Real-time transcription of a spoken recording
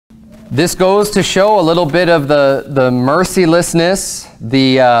This goes to show a little bit of the mercilessness,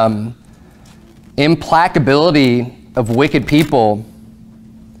 the implacability of wicked people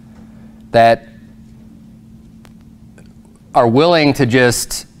that are willing to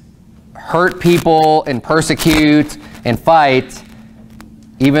just hurt people and persecute and fight,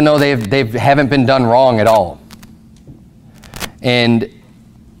 even though they haven't been done wrong at all. And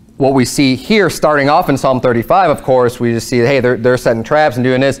what we see here, starting off in Psalm 35, of course, we just see, hey, they're setting traps and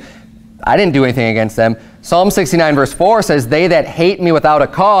doing this. I didn't do anything against them. Psalm 69 verse 4 says, they that hate me without a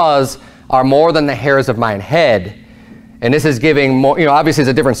cause are more than the hairs of mine head. And this is giving more, obviously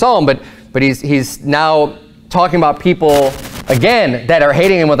it's a different psalm, but he's now talking about people, again, that are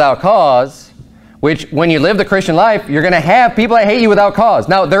hating him without cause, which when you live the Christian life, you're going to have people that hate you without cause.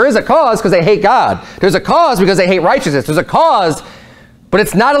 Now, there is a cause because they hate God. There's a cause because they hate righteousness. There's a cause, but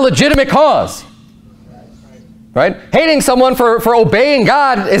it's not a legitimate cause. Right? Hating someone for obeying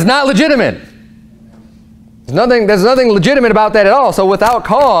God is not legitimate. There's nothing legitimate about that at all. So without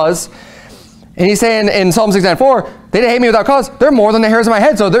cause, and he's saying in Psalm 69:4, they didn't hate me without cause. They're more than the hairs of my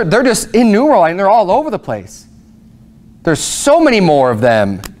head. So they're just innumerable, and they're all over the place. There's so many more of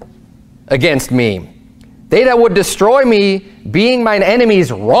them against me. They that would destroy me, being mine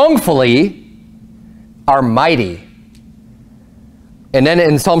enemies wrongfully, are mighty. And then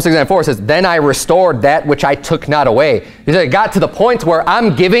in Psalm 69:4 it says, then I restored that which I took not away. It got to the point where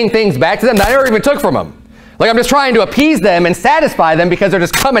I'm giving things back to them that I never even took from them. Like I'm just trying to appease them and satisfy them because they're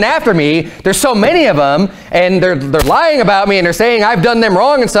just coming after me. There's so many of them, and they're lying about me, and they're saying I've done them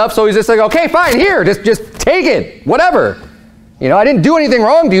wrong and stuff. So he's just like, okay, fine, here, just take it, whatever. I didn't do anything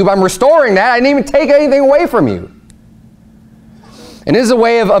wrong to you, but I'm restoring that. I didn't even take anything away from you. And this is a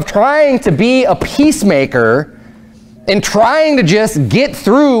way of trying to be a peacemaker and trying to just get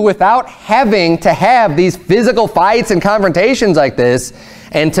through without having to have these physical fights and confrontations like this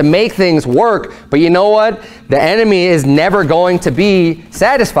and to make things work. But you know what? The enemy is never going to be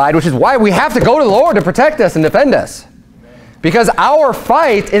satisfied, which is why we have to go to the Lord to protect us and defend us. Because our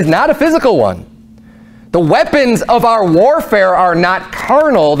fight is not a physical one. The weapons of our warfare are not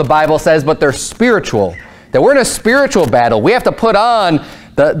carnal, the Bible says, but they're spiritual. That we're in a spiritual battle. We have to put on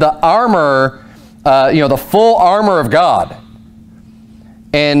the armor, the full armor of God.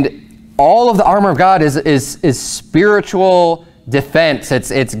 And all of the armor of God is spiritual defense.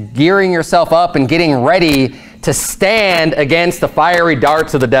 It's gearing yourself up and getting ready to stand against the fiery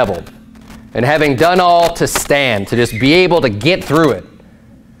darts of the devil. And having done all, to stand, to just be able to get through it.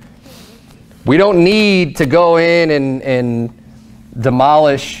 We don't need to go in and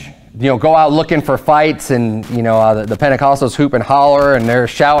demolish, go out looking for fights and, the Pentecostals hoop and holler and they're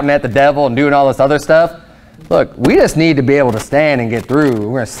shouting at the devil and doing all this other stuff. Look, we just need to be able to stand and get through.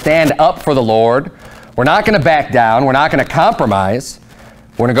 We're going to stand up for the Lord. We're not going to back down. We're not going to compromise.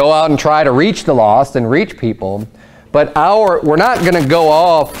 We're going to go out and try to reach the lost and reach people. But we're not going to go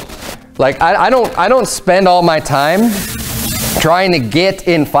off, like I don't spend all my time trying to get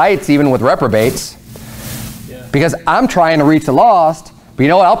in fights even with reprobates, because I'm trying to reach the lost. But you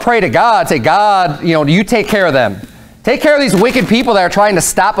know what? I'll pray to God, say, God, you take care of them. Take care of these wicked people that are trying to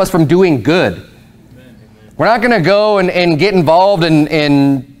stop us from doing good. Amen. We're not going to go and get involved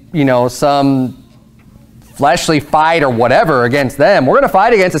in some fleshly fight or whatever against them. We're going to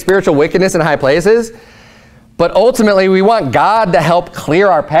fight against the spiritual wickedness in high places. But ultimately, we want God to help clear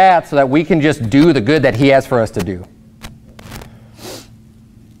our path so that we can just do the good that He has for us to do.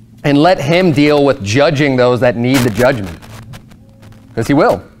 And let Him deal with judging those that need the judgment. Because He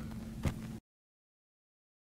will.